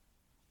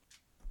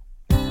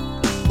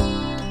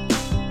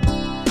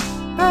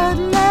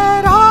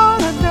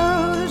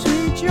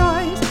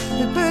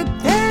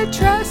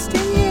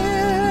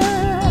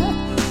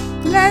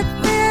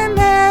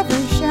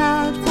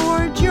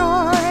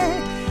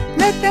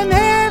them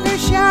ever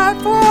shout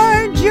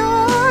for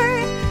joy.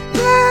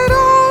 Let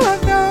all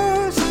of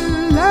those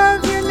who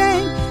love your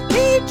name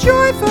be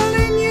joyful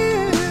in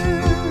you.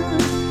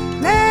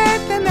 Let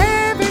them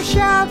ever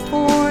shout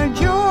for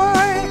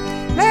joy.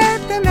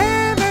 Let them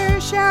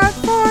ever shout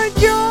for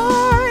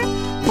joy.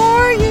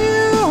 For you,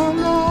 O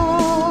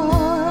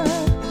Lord,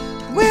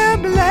 will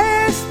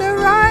bless the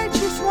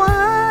righteous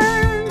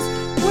ones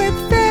with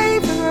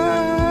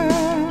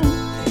favor.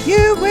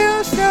 You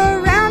will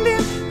surround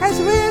him as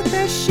with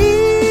a shield.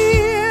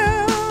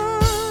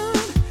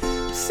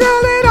 So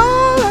let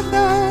all of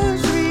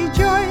those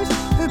rejoice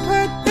who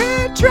put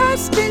their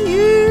trust in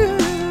you.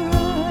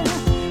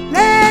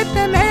 Let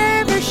them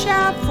ever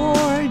shout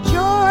for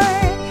joy.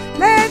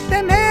 Let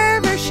them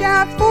ever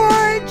shout for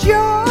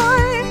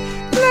joy.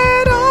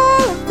 Let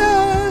all of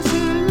those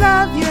who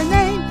love your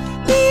name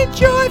be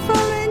joyful